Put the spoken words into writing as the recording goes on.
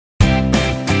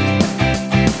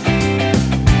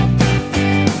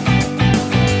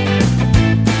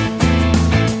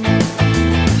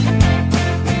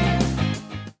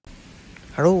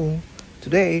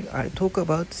Today I'll talk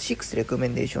about 6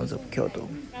 recommendations of Kyoto.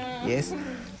 Yes,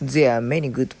 there are many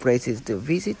good places to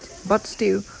visit, but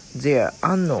still there are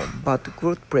unknown but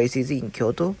good places in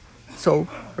Kyoto. So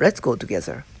let's go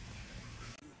together.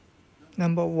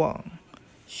 Number 1.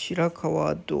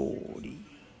 Shirakawadori.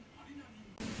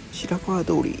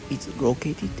 Shirakawadori is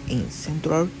located in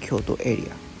central Kyoto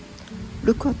area.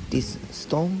 Look at this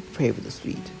stone-paved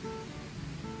street.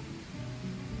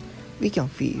 We can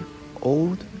feel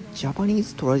old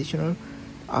Japanese traditional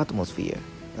atmosphere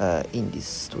in this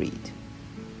street.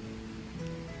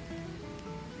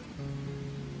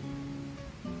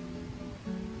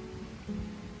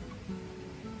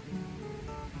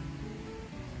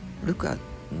 Look at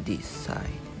this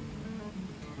side.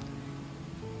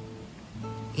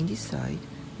 In this side,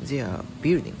 there are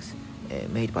buildings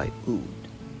made by wood.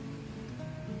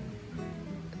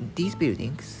 These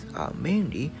buildings are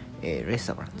mainly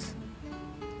restaurants.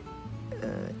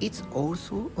 It's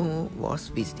also worth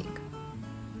visiting.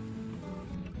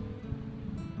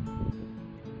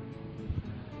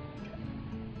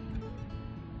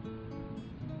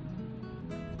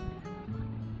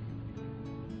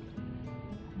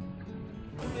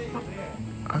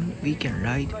 And we can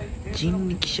ride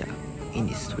jinrikisha in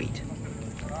this street.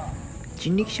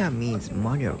 Jinrikisha means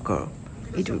manual car.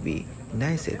 It will be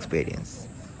nice experience.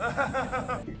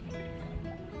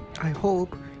 I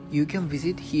hope you can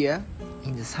visit here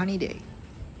in the sunny day.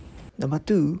 Number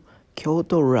 2.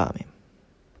 Kyoto ramen.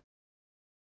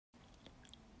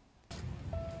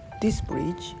 This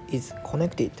bridge is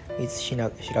connected with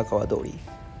Shirakawadori.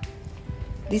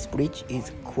 This bridge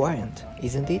is quiet,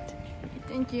 isn't it?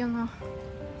 Thank you.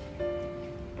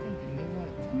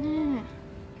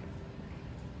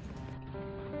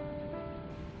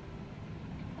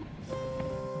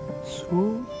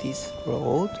 Through this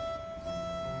road.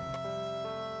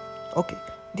 Okay,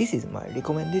 this is my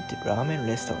recommended ramen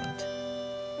restaurant.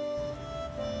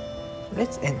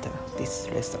 Let's enter this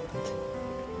restaurant.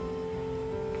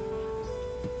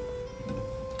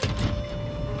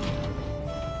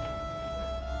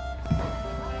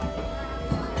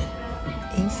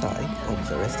 Inside of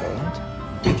the restaurant,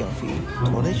 we can feel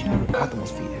traditional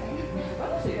atmosphere.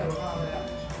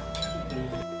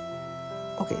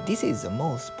 Okay, this is the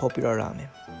most popular ramen.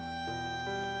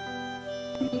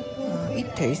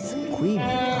 It tastes creamy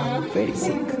and very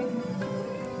thick.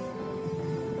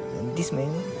 This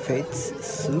man feeds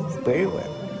soup very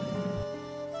well.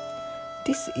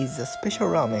 This is a special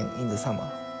ramen in the summer.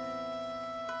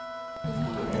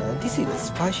 This is a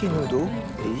spicy noodle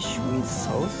dish with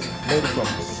sauce made from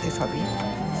sesame,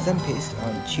 sesame paste,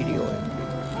 and chili oil.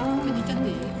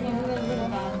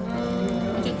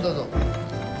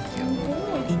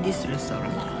 In this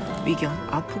restaurant, we can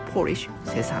apple polish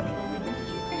sesame.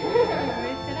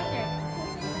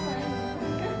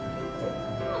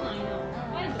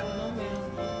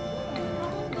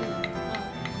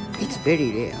 It's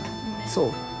very rare,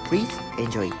 so please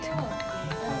enjoy it.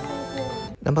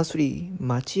 Number 3.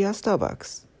 Machiya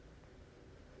Starbucks.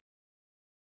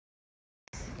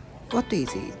 What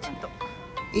is it?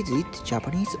 Is it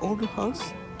Japanese old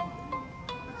house?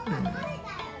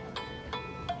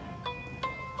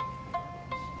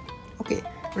 Okay,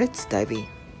 let's dive in.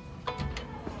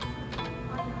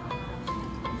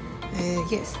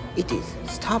 Yes, it is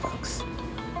Starbucks.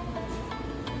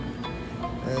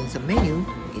 The menu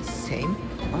is same,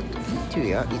 but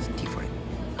interior is different.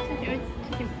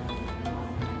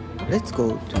 Let's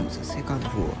go to the second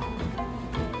floor.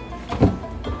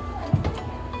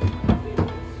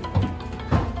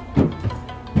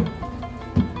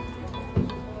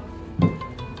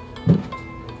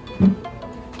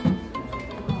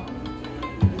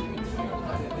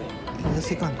 In the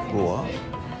second floor,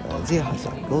 there has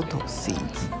a lot of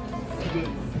seats.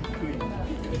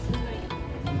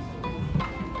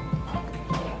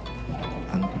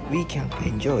 And we can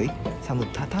enjoy some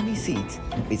tatami seats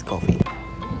with coffee.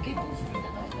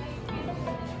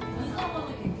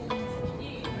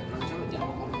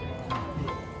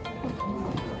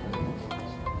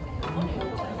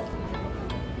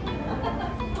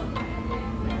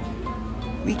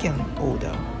 We can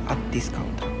order at this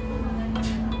counter.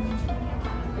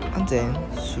 And then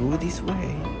through this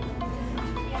way.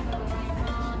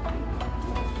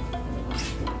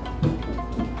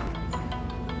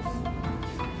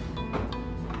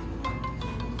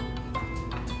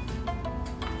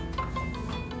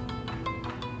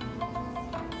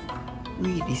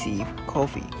 We receive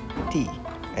coffee, tea,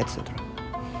 etc.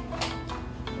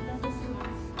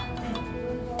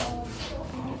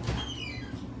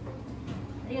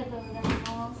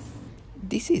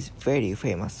 This is very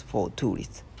famous for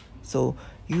tourists, so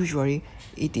Usually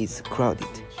it is crowded,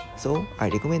 so I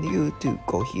recommend you to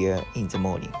go here in the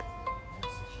morning.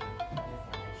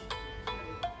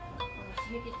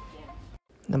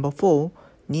 Number 4.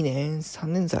 Ninen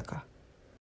Sannenzaka.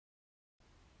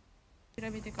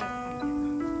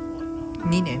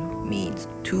 Ninen means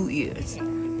 2 years.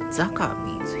 Zaka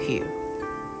means here.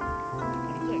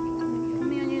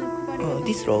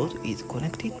 This road is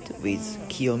connected with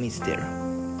Kiyomizudou.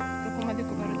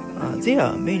 There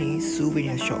are many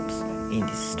souvenir shops in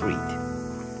this street.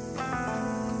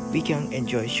 We can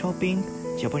enjoy shopping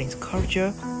Japanese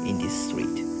culture in this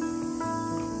street.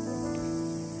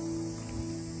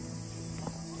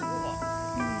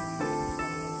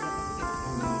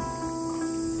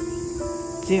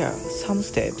 There are some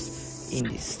steps in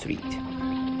this street.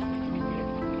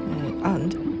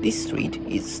 And this street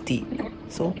is steep,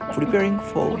 so preparing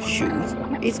for shoes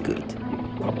is good.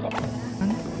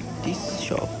 And this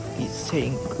shop is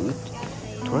selling good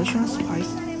traditional spice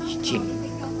shichimi.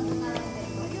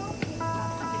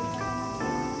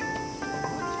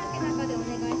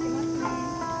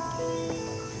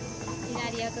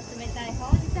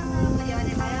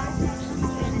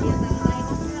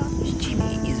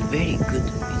 Shichimi is very good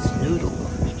with noodle,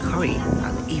 curry,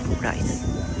 and even rice.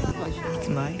 It's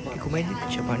my recommended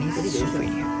Japanese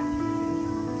souvenir.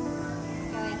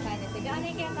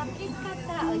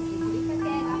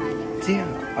 There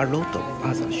are a lot of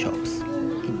other shops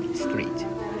in this street,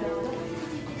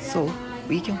 so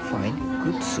we can find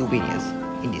good souvenirs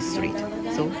in this street,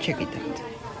 so check it out.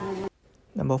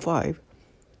 Number 5.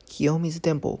 Kiyomizu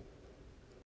Temple.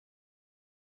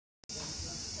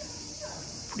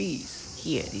 Please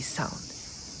hear this sound.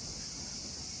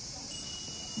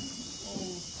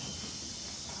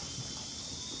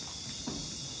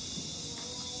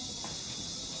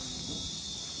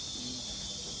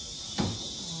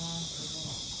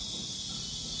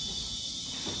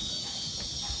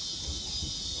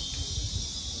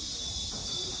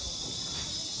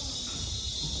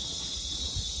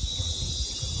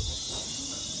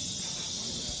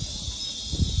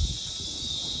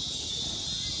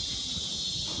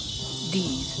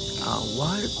 These are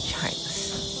wild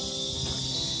chimes.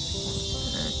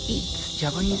 It's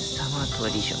Japanese summer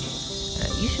tradition.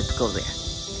 You should go there.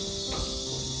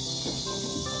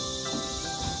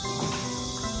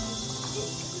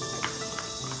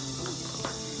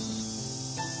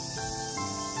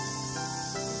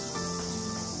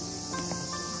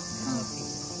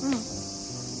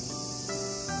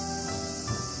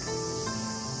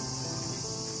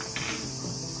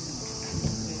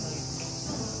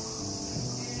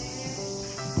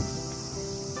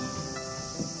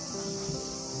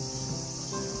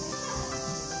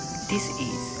 This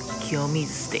is Kiyomizu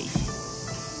stage.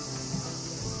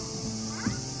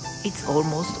 It's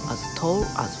almost as tall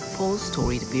as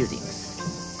 4-storied buildings.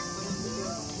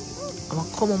 A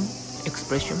common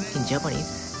expression in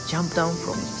Japanese, jump down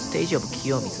from the stage of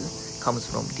Kiyomizu, comes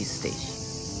from this stage.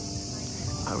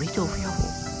 A little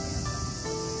fearful.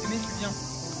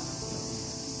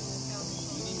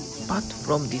 But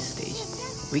from this stage,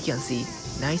 we can see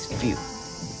nice view.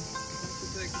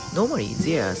 Normally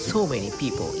there are so many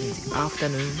people in the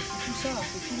afternoon,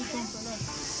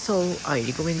 so I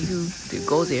recommend you to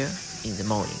go there in the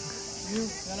morning.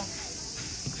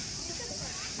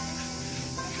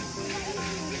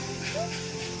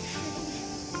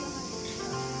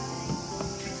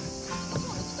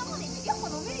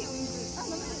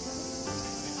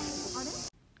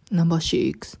 Number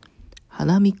 6.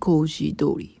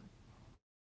 Hanamikijidori.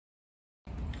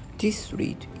 This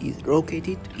street is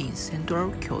located in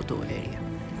central Kyoto area.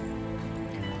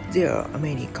 There are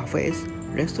many cafes,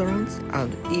 restaurants,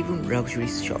 and even luxury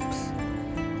shops.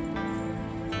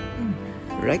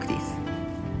 Like this.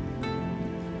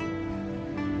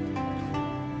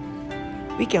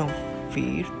 We can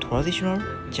feel traditional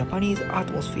Japanese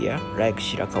atmosphere like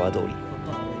Shirakawadori.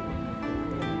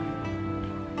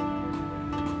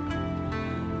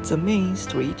 The main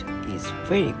street is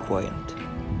very quiet.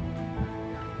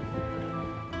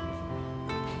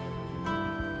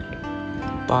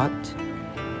 But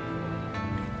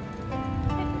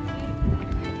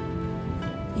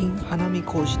in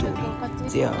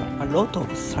Hanamikijidori, there are a lot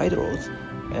of side roads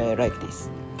like this.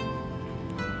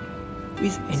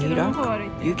 With any luck,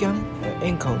 you can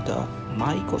encounter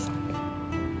Maiko-san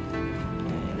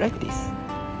like this.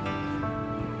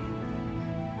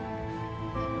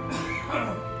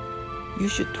 You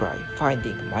should try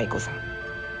finding Maiko-san.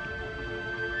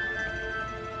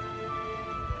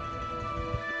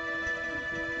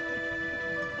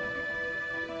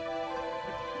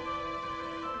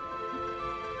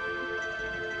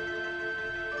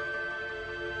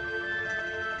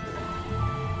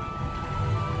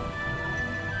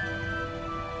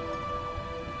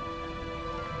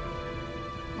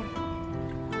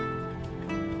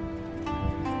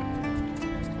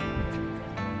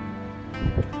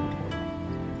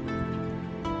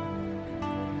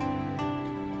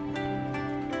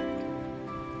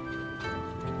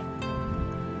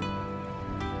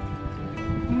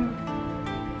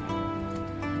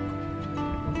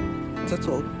 that's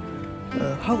all.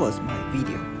 How was my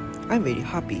video? I'm very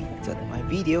happy that my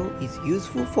video is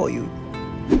useful for you.